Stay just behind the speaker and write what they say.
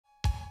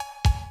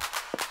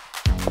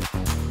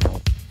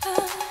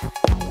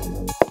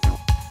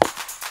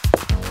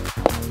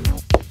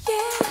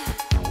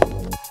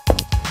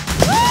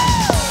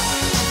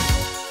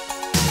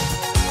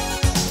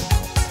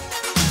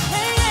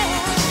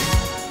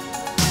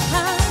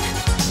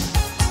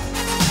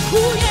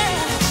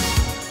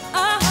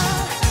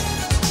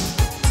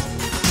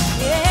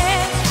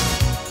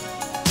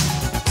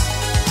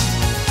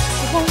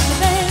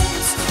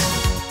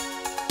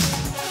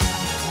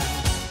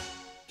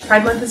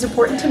Pride Month is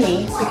important to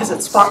me because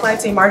it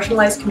spotlights a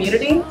marginalized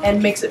community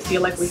and makes it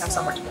feel like we have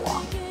somewhere to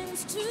belong.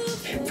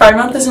 Pride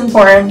Month is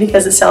important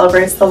because it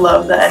celebrates the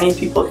love that any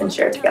people can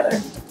share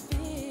together.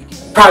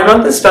 Pride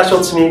Month is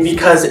special to me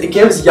because it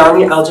gives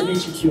young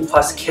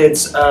LGBTQ+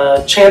 kids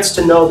a chance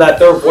to know that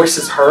their voice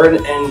is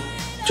heard, and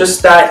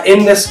just that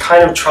in this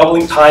kind of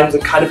troubling times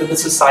and kind of in the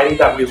society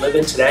that we live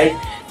in today,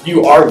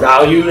 you are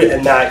valued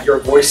and that your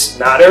voice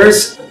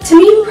matters. To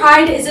me,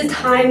 Pride is a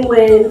time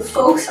when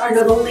folks are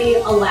not only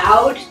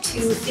allowed to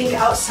think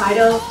outside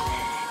of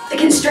the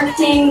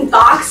constricting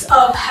box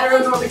of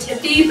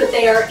heteronormativity, but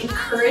they are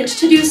encouraged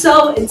to do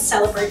so and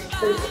celebrated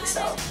for doing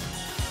so.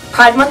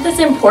 Pride Month is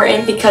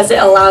important because it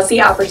allows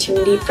the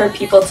opportunity for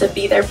people to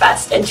be their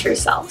best and true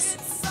selves.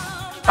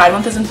 Pride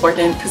Month is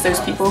important because there's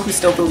people who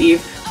still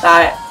believe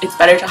that it's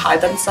better to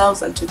hide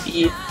themselves than to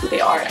be who they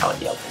are out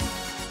in the open.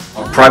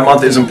 Pride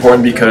Month is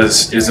important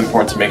because it is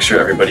important to make sure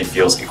everybody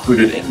feels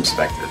included and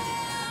respected.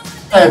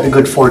 I had the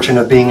good fortune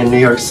of being in New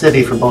York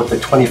City for both the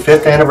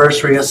 25th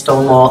anniversary of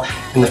Stonewall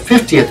and the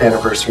 50th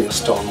anniversary of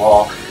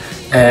Stonewall.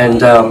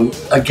 And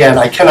again,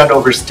 I cannot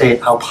overstate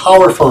how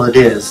powerful it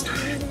is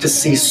to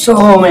see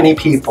so many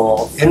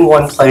people in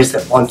one place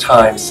at one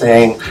time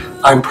saying,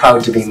 "I'm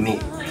proud to be me."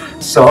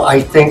 So I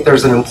think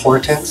there's an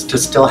importance to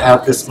still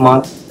have this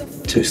month,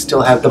 to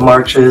still have the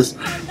marches,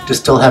 to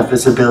still have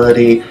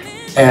visibility,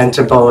 and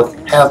to both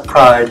have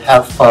pride,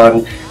 have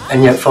fun,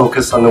 and yet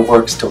focus on the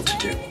work still to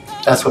do.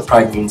 That's what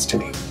Pride means to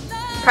me.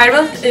 Pride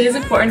Month is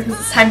important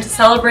because it's time to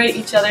celebrate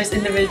each other's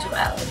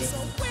individualities.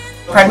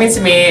 Pride means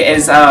to me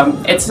is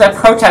it's a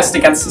protest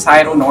against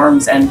societal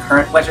norms and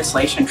current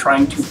legislation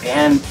trying to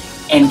ban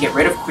and get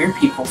rid of queer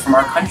people from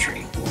our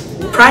country.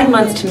 Pride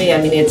Month to me,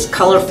 I mean, it's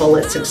colorful,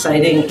 it's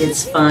exciting,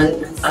 it's fun,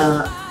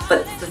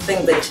 but the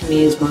thing that to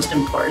me is most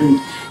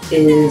important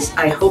is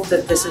I hope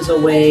that this is a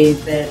way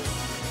that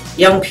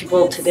young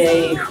people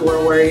today who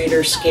are worried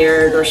or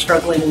scared or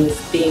struggling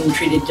with being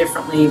treated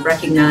differently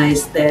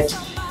recognize that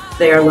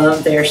they are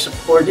loved, they are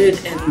supported,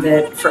 and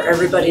that for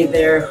everybody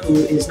there who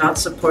is not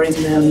supporting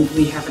them,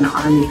 we have an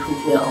army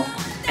who will,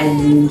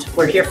 and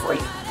we're here for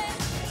you.